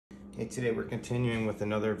Hey, today we're continuing with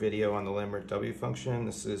another video on the Lambert W function.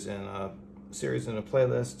 This is in a series in a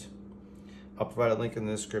playlist. I'll provide a link in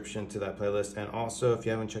the description to that playlist, and also if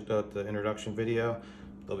you haven't checked out the introduction video,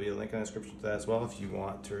 there'll be a link in the description to that as well if you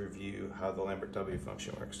want to review how the Lambert W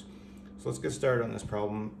function works. So let's get started on this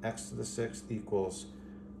problem. X to the 6th equals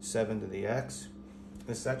 7 to the x.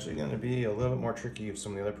 This is actually going to be a little bit more tricky of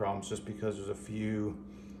some of the other problems just because there's a few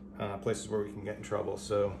places where we can get in trouble.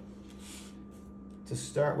 So to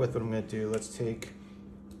start with, what I'm going to do, let's take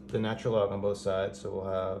the natural log on both sides. So we'll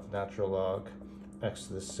have natural log x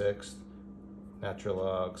to the 6th, natural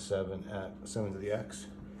log 7 to the x.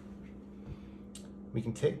 We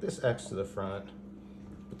can take this x to the front,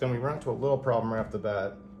 but then we run into a little problem right off the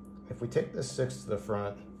bat. If we take this 6 to the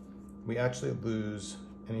front, we actually lose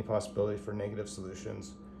any possibility for negative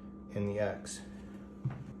solutions in the x.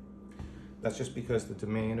 That's just because the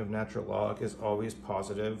domain of natural log is always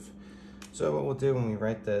positive. So what we'll do when we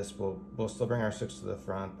write this, we'll still bring our 6 to the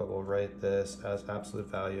front, but we'll write this as absolute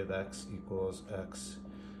value of x equals x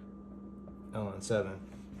ln 7.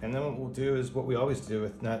 And then what we'll do is what we always do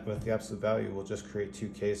with the absolute value, we'll just create two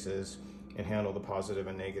cases and handle the positive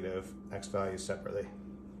and negative x values separately.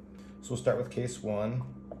 So we'll start with case 1.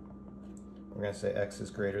 We're going to say x is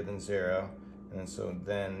greater than 0. And so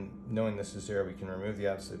then, knowing this is 0, we can remove the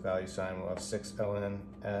absolute value sign. We'll have 6 ln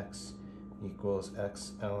x equals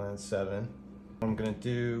x ln 7. What I'm going to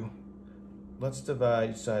do, let's divide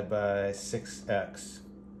each side by 6x.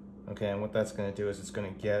 Okay, and what that's going to do is it's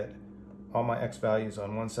going to get all my x values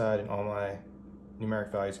on one side and all my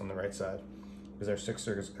numeric values on the right side. Because our 6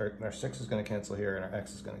 is going to cancel here and our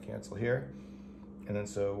x is going to cancel here. And then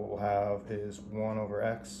so what we'll have is 1 over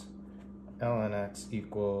x ln x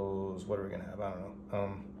equals, what are we going to have? I don't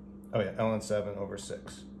know. Oh yeah, ln 7 over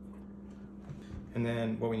 6. And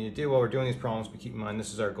then what we need to do while we're doing these problems, we keep in mind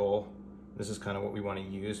this is our goal. This is kind of what we want to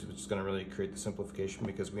use, which is going to really create the simplification,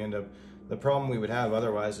 because we end up, the problem we would have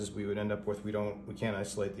otherwise is we would end up with we can't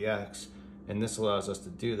isolate the x, and this allows us to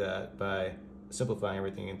do that by simplifying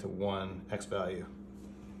everything into one x value.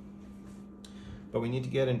 But we need to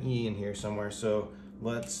get an e in here somewhere, so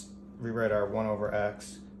let's rewrite our 1 over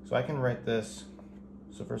x. So I can write this,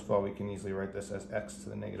 so first of all we can easily write this as x to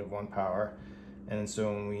the negative 1 power, and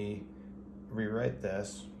so when we rewrite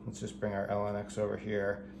this, let's just bring our ln x over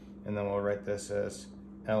here, and then we'll write this as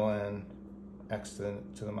ln x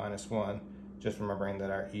to the minus 1, just remembering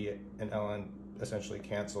that our e and ln essentially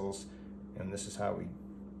cancels, and this is how we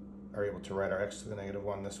are able to write our x to the negative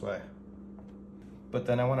 1 this way. But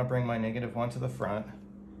then I want to bring my negative 1 to the front,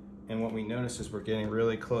 and what we notice is we're getting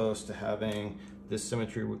really close to having this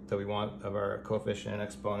symmetry that we want of our coefficient and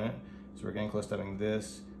exponent. So we're getting close to having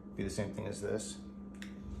this be the same thing as this.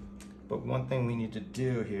 But one thing we need to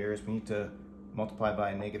do here is we need to multiply by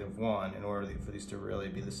a negative 1 in order for these to really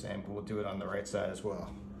be the same, but we'll do it on the right side as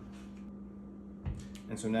well.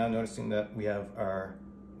 And so now noticing that we have our,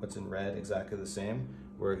 what's in red, exactly the same,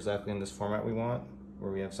 we're exactly in this format we want,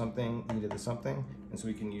 where we have something, e to the something, and so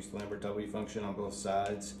we can use the Lambert W function on both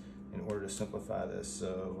sides in order to simplify this.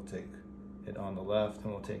 So we'll take it on the left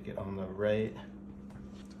and we'll take it on the right.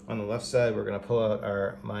 On the left side, we're going to pull out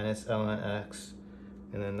our minus ln x,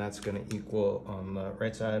 and then that's going to equal, on the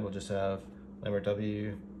right side, we'll just have Lambert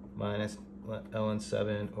W minus ln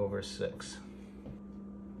 7 over 6.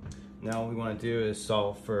 Now what we want to do is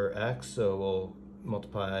solve for x, so we'll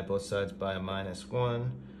multiply both sides by a minus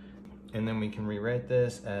 1, and then we can rewrite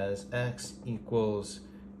this as x equals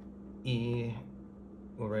e,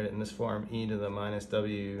 we'll write it in this form, e to the minus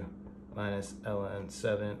w minus ln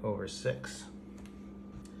 7 over 6.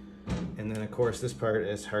 And then of course this part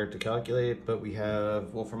is hard to calculate, but we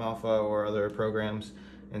have Wolfram Alpha or other programs,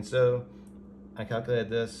 and so I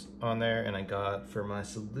calculated this on there and I got for my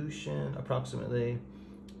solution approximately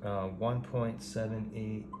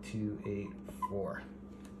 1.78284.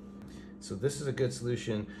 So this is a good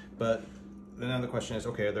solution, but then the question is,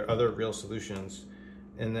 okay, are there other real solutions?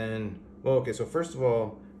 And then, well, okay, so first of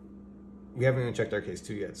all, we haven't even checked our case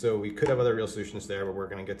 2 yet. So we could have other real solutions there, but we're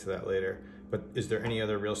going to get to that later. But is there any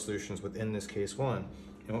other real solutions within this case 1?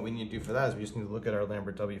 And what we need to do for that is we just need to look at our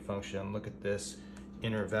Lambert W function, look at this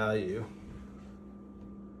inner value.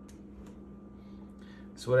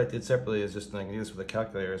 So what I did separately is just, and I can do this with a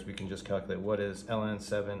calculator, is we can just calculate what is ln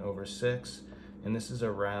 7 over 6. And this is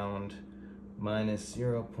around minus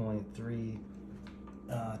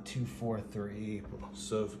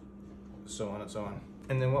 0.3243, so on and so on.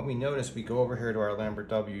 And then what we notice, we go over here to our Lambert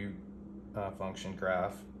W function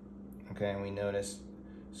graph, okay, and we notice,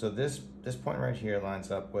 so this point right here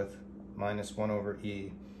lines up with minus 1 over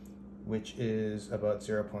e, which is about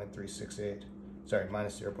 0.368, sorry,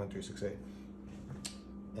 minus 0.368.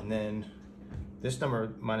 And then this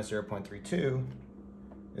number, minus 0.32,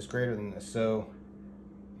 is greater than this. So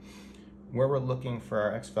where we're looking for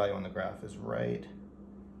our x value on the graph is right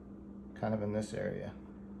kind of in this area.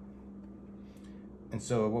 And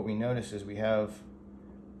so what we notice is we have,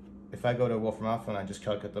 if I go to Wolfram Alpha and I just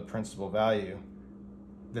calculate the principal value,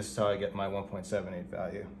 this is how I get my 1.78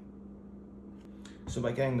 value. So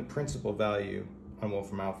by getting the principal value on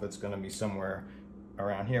Wolfram Alpha, it's going to be somewhere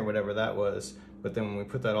around here, whatever that was. But then when we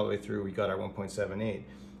put that all the way through, we got our 1.78.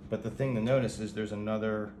 But the thing to notice is there's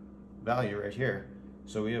another value right here.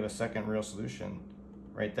 So we have a second real solution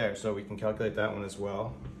right there. So we can calculate that one as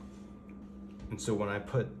well. And so when I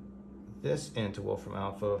put this into Wolfram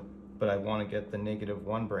Alpha, but I want to get the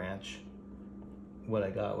 -1 branch, what I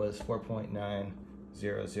got was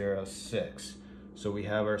 4.9006. So we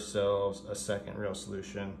have ourselves a second real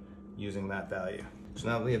solution using that value. So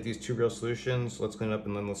now that we have these two real solutions, let's clean up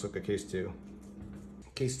and then let's look at case 2.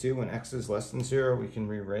 Case 2, when x is less than 0, we can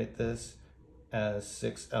rewrite this as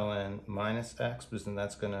 6ln minus x, because then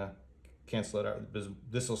that's going to cancel it out.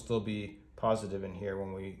 This will still be positive in here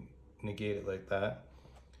when we negate it like that,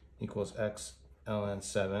 equals x ln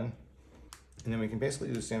 7. And then we can basically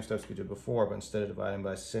do the same steps we did before, but instead of dividing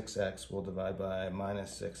by 6x, we'll divide by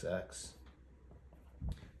minus 6x.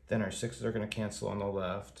 Then our 6's are going to cancel on the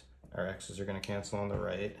left, our x's are going to cancel on the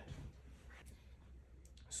right.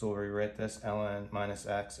 So we'll rewrite this ln minus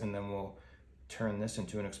x, and then we'll turn this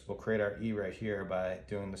into we'll create our e right here by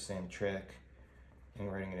doing the same trick and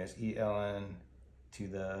writing it as e ln to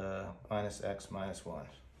the minus x minus 1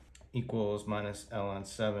 equals minus ln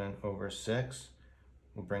 7 over 6.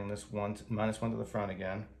 We'll bring this minus 1 to the front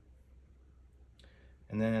again.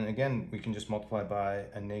 And then again, we can just multiply by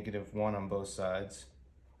a -1 on both sides.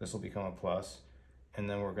 This will become a plus. And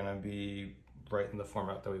then we're going to be right in the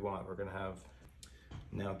format that we want. We're going to have,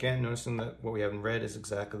 now again, noticing that what we have in red is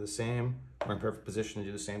exactly the same. We're in perfect position to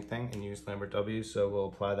do the same thing and use Lambert W. So we'll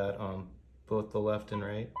apply that on both the left and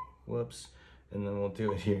right. Whoops. And then we'll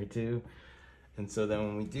do it here too. And so then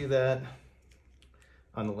when we do that,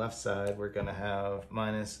 on the left side, we're going to have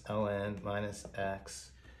minus ln minus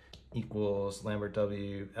x equals Lambert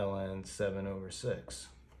W ln 7 over 6.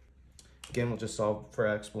 Again, we'll just solve for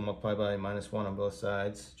x. We'll multiply by -1 on both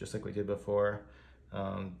sides, just like we did before.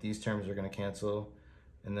 These terms are going to cancel.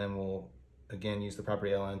 And then we'll, again, use the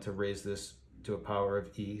property ln to raise this to a power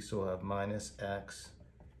of e. So we'll have minus x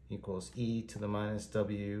equals e to the minus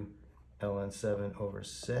w ln 7 over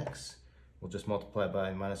 6. We'll just multiply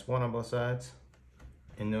by -1 on both sides.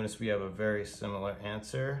 And notice we have a very similar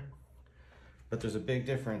answer, but there's a big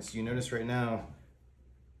difference. You notice right now,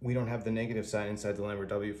 we don't have the negative sign inside the Lambert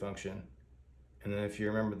W function. And then if you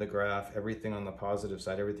remember the graph, everything on the positive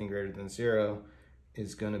side, everything greater than 0,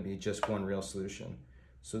 is going to be just one real solution.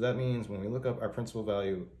 So that means when we look up our principal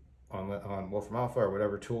value on Wolfram Alpha or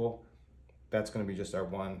whatever tool, that's going to be just our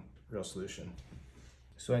one real solution.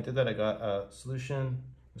 So I did that, I got a solution.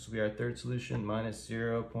 This will be our third solution, minus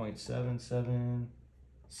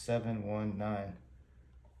 0.77719.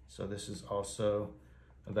 So this is also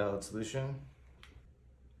a valid solution.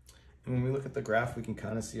 And when we look at the graph, we can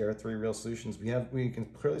kind of see our three real solutions. We can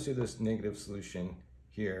clearly see this negative solution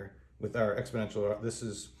here with our exponential.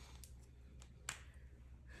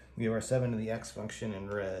 We have our 7 to the x function in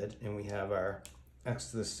red, and we have our x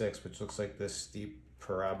to the 6, which looks like this steep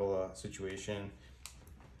parabola situation.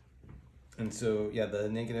 And so, yeah, the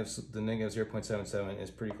negative 0.77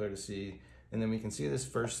 is pretty clear to see. And then we can see this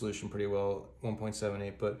first solution pretty well,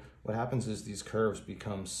 1.78. But what happens is these curves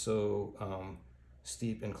become so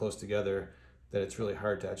steep and close together that it's really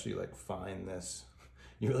hard to actually like find this.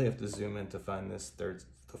 You really have to zoom in to find this the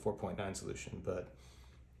 4.9 solution. But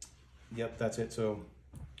yep, that's it. So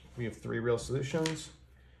we have three real solutions,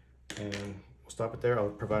 and we'll stop it there. I'll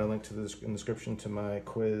provide a link to this in the description to my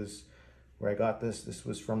quiz where I got this. This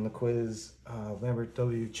was from the quiz Lambert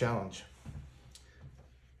W Challenge.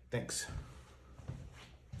 Thanks.